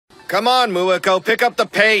Come on, Muiko, pick up the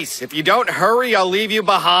pace. If you don't hurry, I'll leave you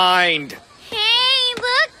behind. Hey,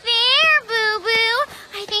 look there, Boo-Boo.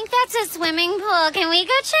 I think that's a swimming pool. Can we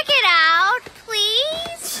go check it out,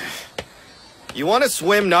 please? You want to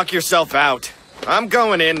swim, knock yourself out. I'm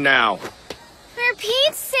going in now. For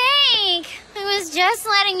Pete's sake. I was just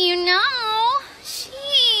letting you know.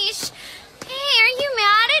 Sheesh. Hey, are you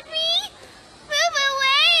mad at me? Boo-Boo,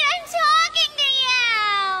 wait, I'm talking to you.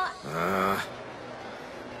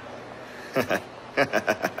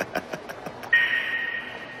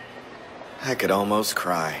 I could almost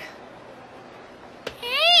cry.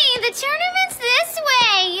 Hey, the tournament's this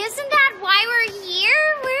way. Isn't that why we're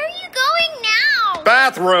here? Where are you going now?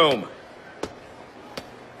 Bathroom!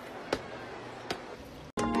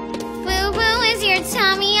 Boo-Boo, is your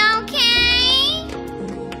tummy okay?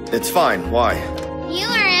 It's fine. Why? You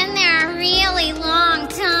were in there a really long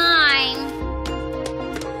time.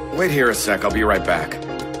 Wait here a sec. I'll be right back.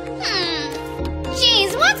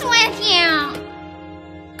 Jeez, what's with you?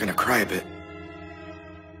 Gonna cry a bit.